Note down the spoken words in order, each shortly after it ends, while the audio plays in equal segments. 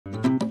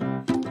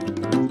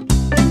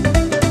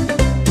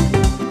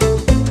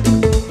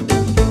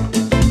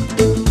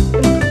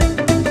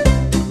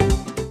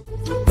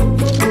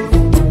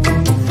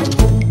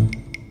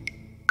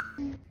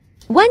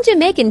When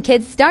Jamaican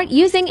kids start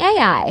using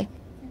AI.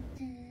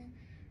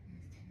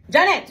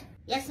 Janet!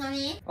 Yes,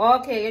 mommy?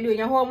 Okay, you're doing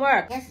your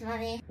homework? Yes,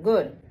 mommy.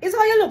 Good. It's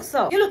how you look,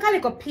 so. You look a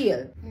little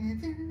pale.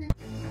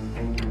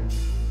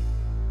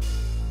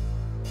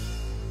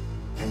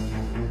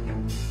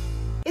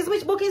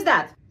 Which book is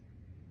that?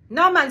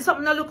 No, man,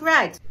 something don't look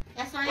right.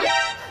 Yes, mommy?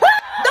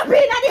 The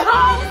pain at the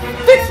house!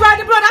 This right,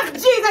 the blood of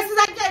Jesus is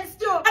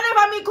against you.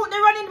 Whenever me cook the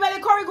running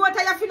belly curry go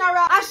to your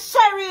funeral, a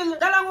Cheryl,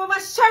 the long over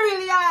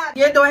Cheryl yard.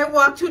 You know I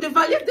walk through the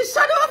valley of the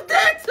shadow of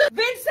death.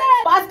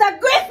 Vincent! Pastor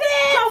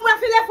Griffin! Come, we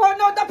have to left out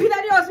now, the pain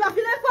at the house, we have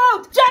to left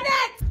out.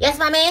 Janet! Yes,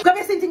 mommy? Come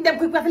here, sing them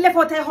quick, we have to left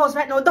out your house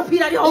right now, the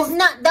pain at the house. It's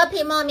not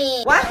dumpy,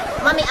 mommy. What?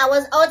 Mommy, I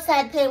was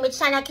outside playing with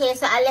Shana K,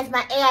 so I left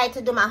my AI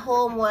to do my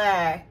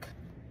homework.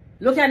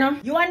 Look here now,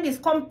 you want this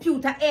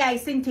computer AI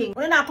thing.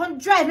 When I can't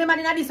drive me man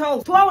in this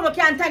house. 2 hours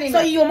can't turn in.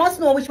 So you must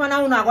know which one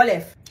I want to go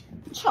left.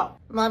 Sure.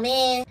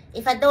 Mommy,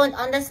 if I don't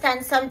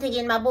understand something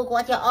in my book,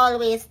 what you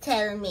always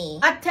tell me?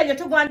 I tell you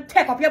to go and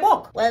take up your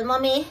book. Well,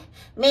 mommy,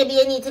 maybe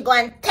you need to go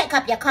and take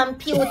up your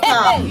computer.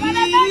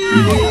 Criminal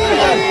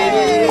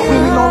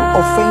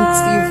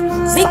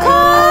offensive.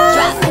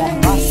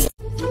 Because...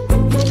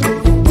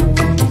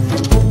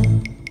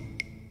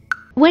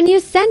 When you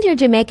send your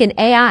Jamaican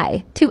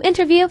AI to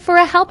interview for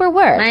a helper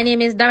work. My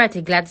name is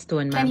Dorothy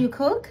Gladstone, ma'am. Can you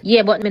cook?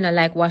 Yeah, but me not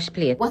like wash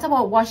plate. What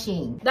about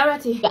washing?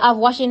 Dorothy. You have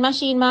washing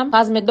machine, ma'am?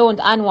 Cause me don't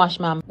unwash,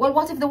 ma'am. Well,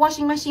 what if the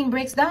washing machine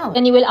breaks down?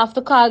 Then you will have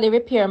to call the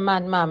repair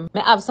man, ma'am.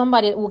 Me have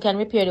somebody who can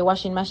repair the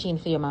washing machine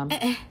for you, ma'am.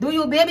 Do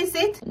you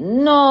babysit?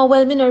 No,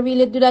 well, me not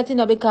really do that, you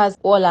know, because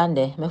hold on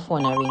there, my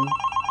phone a ring.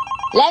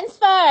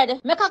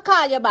 Lensford, make a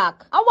call you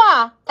back.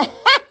 Awa.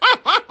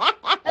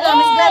 Hello,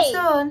 Miss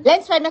Gladstone.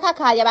 Lensford, make a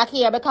call you back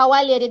here because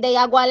one lady there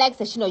you go like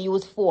say she no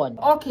use phone.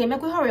 Okay,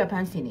 make we hurry up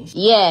and finish.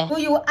 Yeah. Do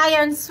you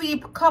iron,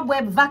 sweep,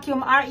 cobweb,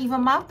 vacuum, or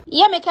even mop?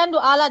 Yeah, me can do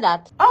all of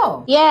that.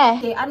 Oh. Yeah.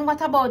 Okay, and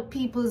what about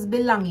people's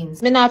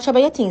belongings? Me not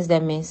trouble your things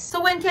then, miss. So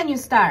when can you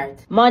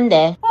start?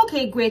 Monday.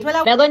 Okay, great.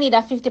 Well, We're gonna need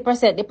a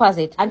 50%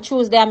 deposit and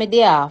Tuesday I'm a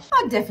day off.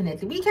 Oh,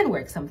 definitely. We can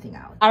work something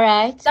out.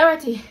 Alright.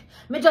 Dorothy,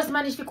 me just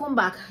managed to come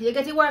back. You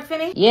get it work for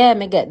me? Yeah,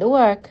 me get the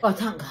work. Oh,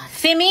 thank God.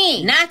 For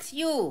me, not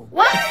you.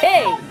 What?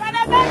 Hey!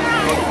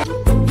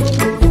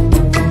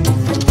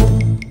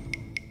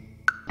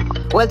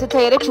 Well, to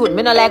tell you the truth,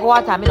 me no like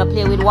water, me no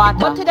play with water.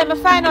 But today me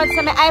find out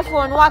say my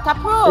iPhone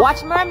waterproof.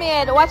 Watch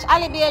Mermaid, watch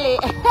Ali Bailey.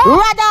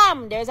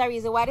 Radam! There's a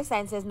reason why the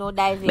sign says no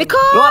diving.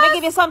 Because you want me to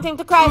give you something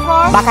to cry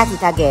for? Back at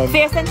it again.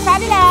 Fierce and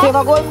Sadila. Save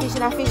a goldfish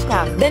in a fish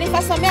tank. Then if I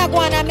saw me a go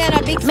on and me on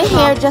a big My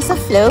hair just a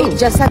flow. it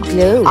just a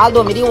glow.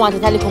 Although me didn't want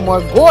it a little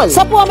more gold.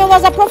 Suppose me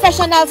was a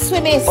professional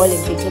swimmist.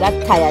 Olympics with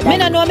that tired. Me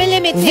no know me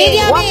limit.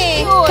 Video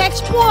me.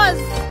 Catch pose.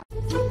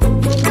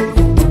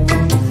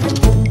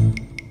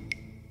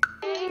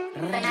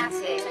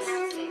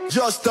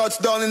 Just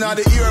touched down in the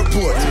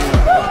airport.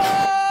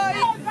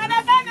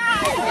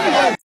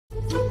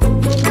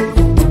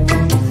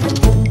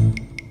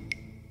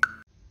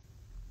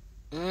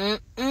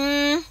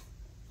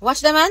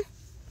 Watch the man.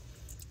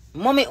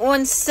 Mommy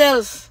own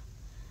self.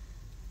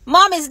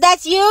 Mom, is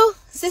that you?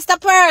 Sister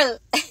Pearl.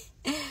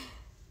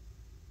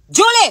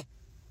 Julie,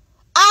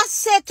 I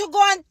said to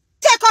go and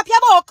take up your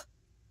book.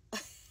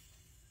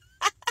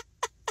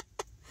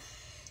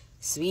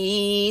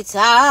 Sweet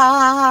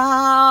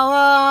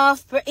hour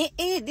of prayer.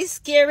 This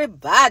scary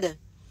bad.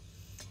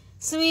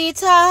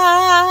 Sweet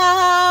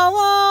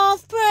hour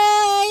of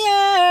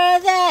prayer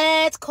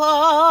that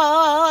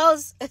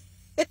calls.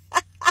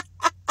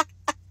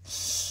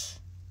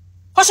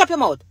 Hush up your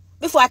mouth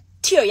before I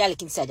tear your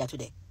lick inside you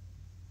today.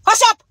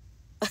 Hush up!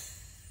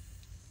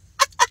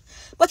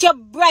 But you're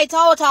bright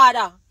out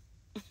harder.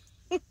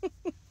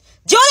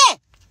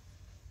 Julie!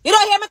 You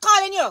don't hear me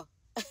calling you?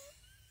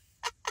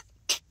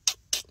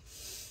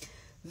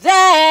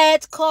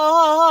 That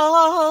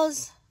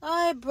cause.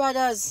 Aye,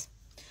 brothers.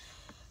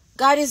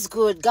 God is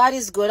good. God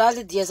is good. All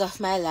the days of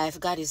my life,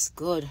 God is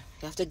good. You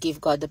have to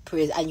give God the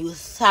praise and you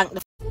thank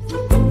the...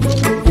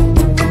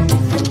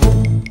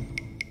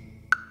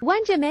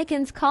 When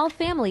Jamaicans call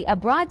family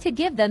abroad to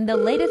give them the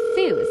latest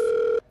news.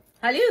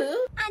 Hello?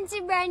 Auntie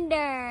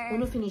Brenda.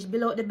 When you finish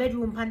below the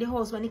bedroom and the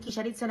house when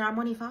Nikisha did send her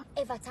money for?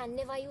 Everton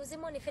never use the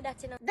money for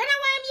that, you know. Then I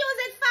want him use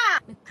it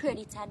for? My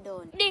credit are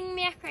done. Ding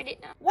me a credit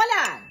now.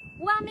 Voila!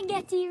 Want me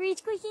get you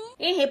rich quickie?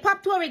 Hey,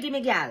 pop Tory, give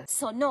me girl.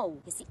 So now,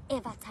 you see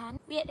Everton.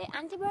 Wait there,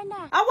 Auntie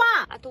Brenda.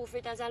 Awa! I 2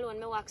 fritters alone,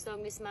 me wax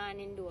down this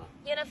morning door.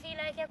 You don't feel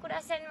like you could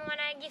have sent me one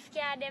a gift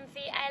card them for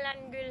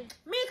Island Grill?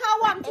 Me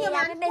can't walk to Hey, you,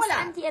 I'm man. my best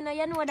Voila! auntie,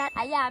 you know that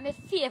I am my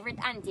favorite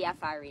auntie of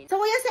foreign. So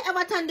what you say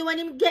Everton do when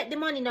him get the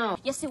money now?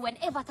 You see when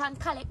Everton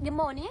collect the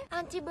money,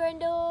 Auntie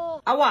Brenda,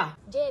 Awa!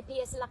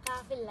 JPS lock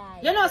off the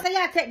life. You know, so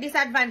you take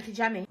disadvantage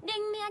of me.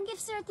 Ding me a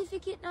gift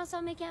certificate now so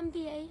me can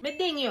pay. Me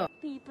ding you.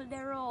 People they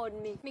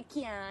around me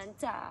can't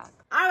talk.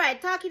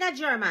 Alright, talk in a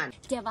German.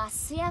 Der war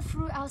sehr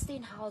früh aus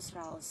dem Haus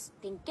raus,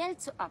 den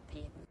Geld zu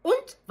abheben.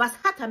 Und, was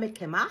hat er mit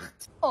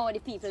gemacht? All the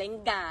people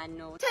in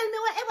Ghana. Tell me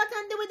what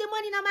Everton do with the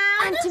money now,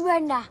 man. Auntie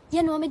Brenda,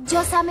 you know me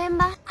just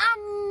remember, I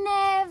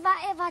never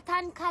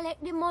Everton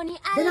collect the money.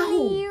 I Then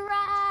who?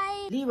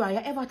 Leroy. Leroy,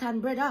 your Everton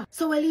brother.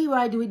 So what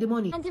Leroy do with the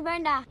money? Auntie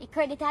Brenda, the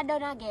credit are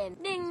done again.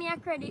 Ding me a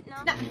credit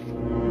now.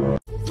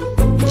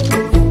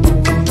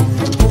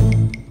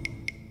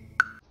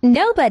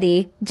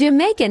 Nobody,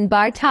 Jamaican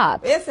bar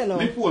top. Yes, hello.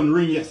 My phone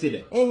ring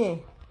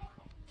yesterday.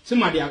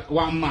 Somebody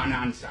one man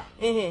answer.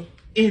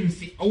 Him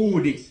say,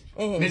 who this?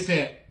 Me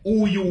say,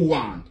 who you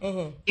want?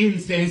 Him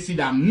say, see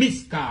that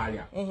miss call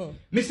ya.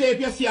 Me say,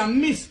 if you see a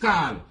miss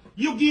call,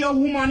 you give your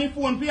woman a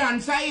phone to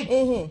answer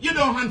it. You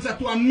don't answer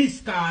to a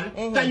miss call,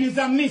 because you's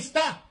a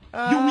mister.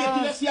 You wait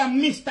till you see a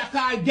mister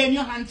call, then you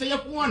answer your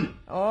phone.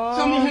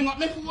 So me hang up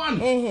my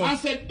phone and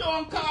say,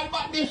 don't call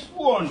back this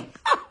phone.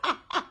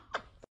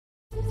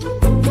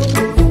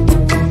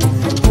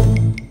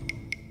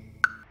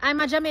 I'm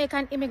a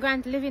Jamaican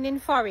immigrant living in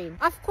foreign.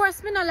 Of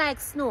course, me no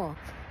like snow.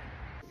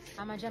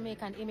 I'm a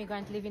Jamaican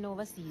immigrant living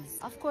overseas.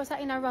 Of course, I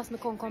in a rush, me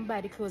come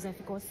buy the clothes and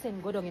go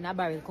send go down in a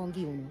barrel come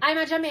give me. I'm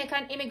a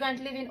Jamaican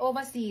immigrant living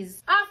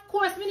overseas. Of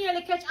course, me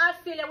nearly catch heart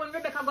failure when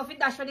Rebecca go fit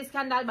dash for the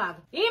scandal bag.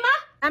 Ima?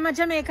 I'm a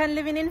Jamaican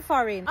living in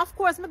foreign. Of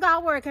course, me go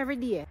work every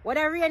day.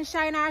 Whether rain,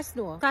 shine or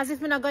snow. Cause if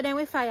me not go then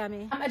we fire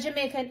me. I'm a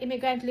Jamaican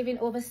immigrant living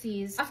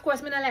overseas. Of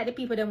course, me not like the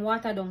people them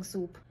water down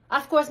soup.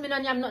 Of course, me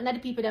not yam nothing at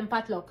the people them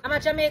potluck. I'm a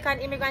Jamaican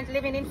immigrant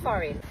living in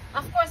foreign.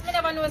 Of course, me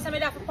never know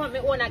somebody have to pump me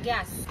own a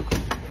gas.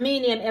 Me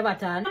name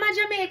Everton. I'm a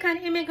Jamaican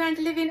immigrant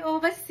living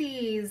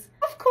overseas.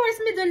 Of course,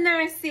 me do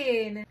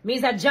nursing. Me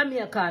is a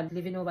Jamaican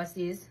living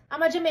overseas.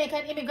 I'm a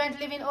Jamaican immigrant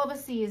living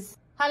overseas.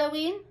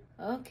 Halloween?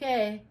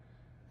 Okay.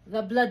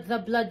 The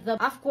blood.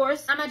 Of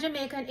course, I'm a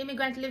Jamaican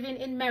immigrant living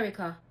in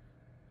America.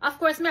 Of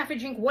course, me have to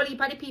drink whole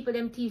heap of the people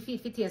them tea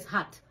feet fit taste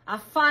hot.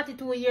 At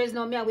 42 years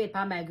now, me I wait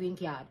for my green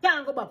card.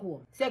 Can't go back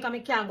home. Say me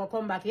can't go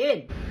come back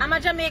in. I'm a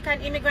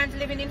Jamaican immigrant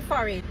living in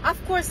foreign.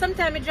 Of course,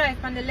 sometimes I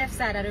drive on the left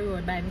side of the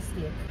road by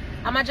mistake.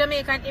 I'm a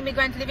Jamaican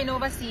immigrant living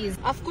overseas.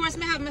 Of course,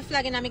 me have my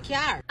flag in my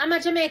car. I'm a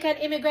Jamaican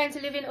immigrant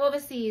living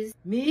overseas.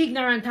 Me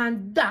ignorant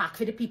and dark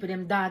for the people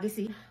them dog, you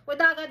see. What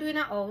dog I do in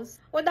a house?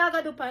 What dog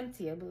I do on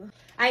table?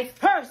 I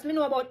first me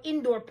know about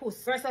indoor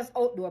puss versus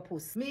outdoor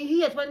puss. Me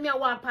hate when me I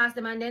walk past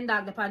them and then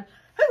dog the pan.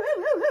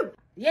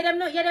 Yeah them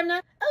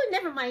no. Oh,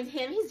 never mind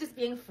him. He's just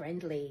being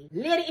friendly.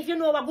 Lady, if you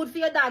know what good for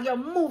your dog, you're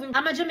moving.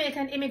 I'm a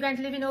Jamaican immigrant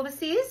living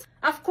overseas.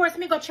 Of course,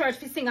 me go church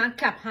to sing and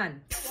clap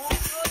hand.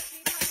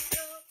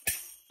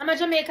 I'm a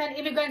Jamaican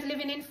immigrant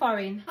living in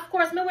foreign. Of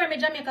course, me wear my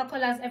Jamaica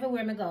colors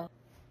everywhere me go.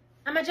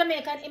 I'm a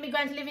Jamaican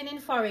immigrant living in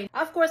foreign.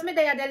 Of course, me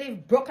there they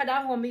live broker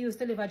than home me used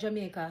to live in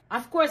Jamaica.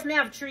 Of course, me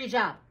have 3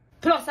 jobs.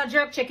 Plus a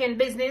jerk chicken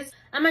business.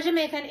 I'm a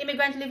Jamaican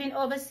immigrant living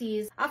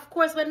overseas. Of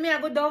course, when me I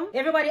go down,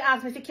 everybody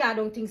asks me if I carry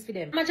down things for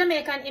them. I'm a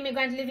Jamaican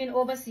immigrant living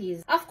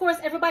overseas. Of course,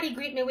 everybody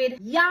greet me with,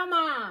 yeah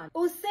man,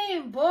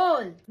 Usain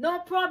Bolt, no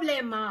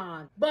problem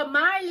man, Bob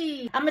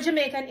Marley. I'm a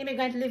Jamaican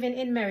immigrant living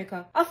in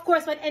America. Of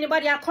course, when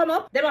anybody I come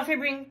up, they have to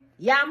bring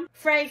yam,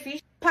 fried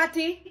fish,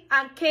 patty,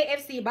 and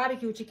KFC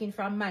barbecue chicken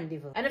from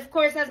Mandeville. And of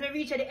course, as we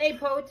reach at the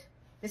airport,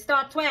 they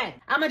start twang.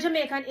 I'm a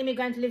Jamaican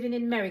immigrant living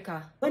in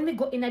America. When we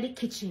go in the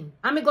kitchen,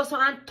 and me go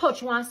so and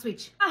touch one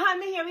switch, and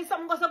me hearing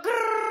something go so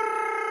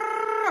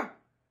grrrr.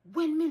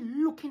 When me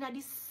looking at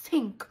the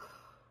sink,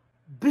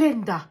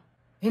 blender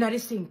in the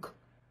sink,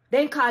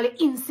 then call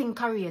it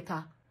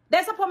incinerator.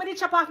 Then support me the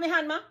chop off my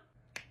hand, ma.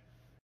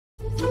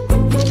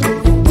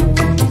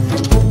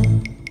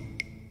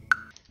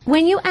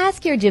 When you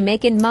ask your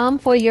Jamaican mom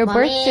for your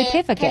Mommy, birth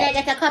certificate. Can I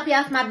get a copy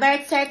of my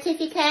birth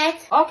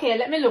certificate? Okay,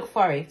 let me look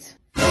for it.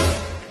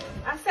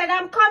 I said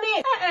I'm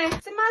coming.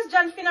 It's a Mass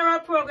John funeral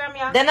program,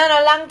 yeah. Then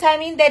a long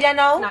time in there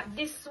now. Not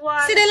this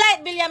one. See the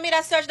light bill, you made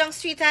a search down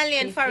street and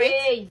lane for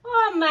it.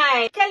 Oh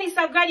my. Kelly's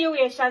a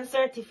graduation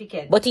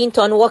certificate. But in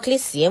turn work the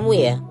same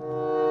way.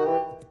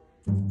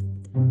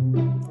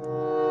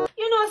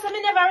 You know, so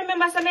me never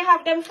remember, so me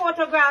have them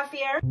photograph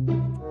here.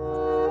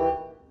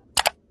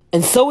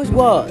 And so it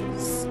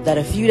was that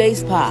a few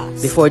days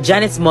passed before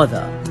Janet's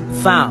mother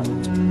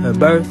found her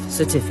birth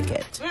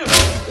certificate.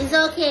 It's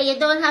okay, you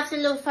don't have to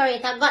look for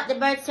it. I got the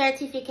birth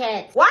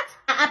certificate. What?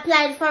 I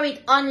applied for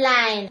it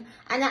online.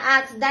 And I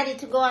asked Daddy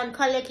to go and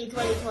collect it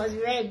when it was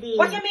ready.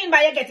 What do you mean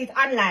by you get it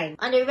online?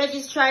 On the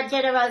Registrar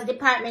General's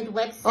Department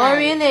website. Oh,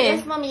 really?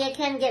 Yes, Mommy, you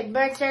can get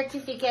birth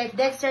certificate,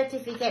 death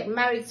certificate,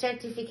 marriage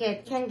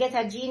certificate. You can get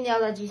a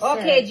genealogy search.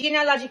 Okay,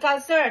 genealogical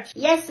search.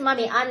 Yes,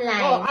 Mommy,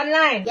 online. Oh,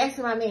 online? Yes,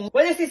 Mommy.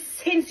 Well, this is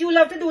since you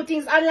love to do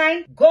things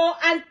online, go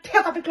and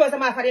take up the clothes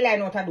and off of the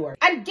line out the door.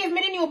 And give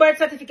me the new birth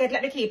certificate,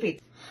 let me keep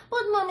it.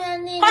 But Mommy, I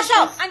need Hush it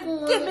up for and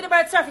school. give me the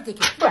birth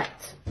certificate.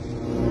 Right.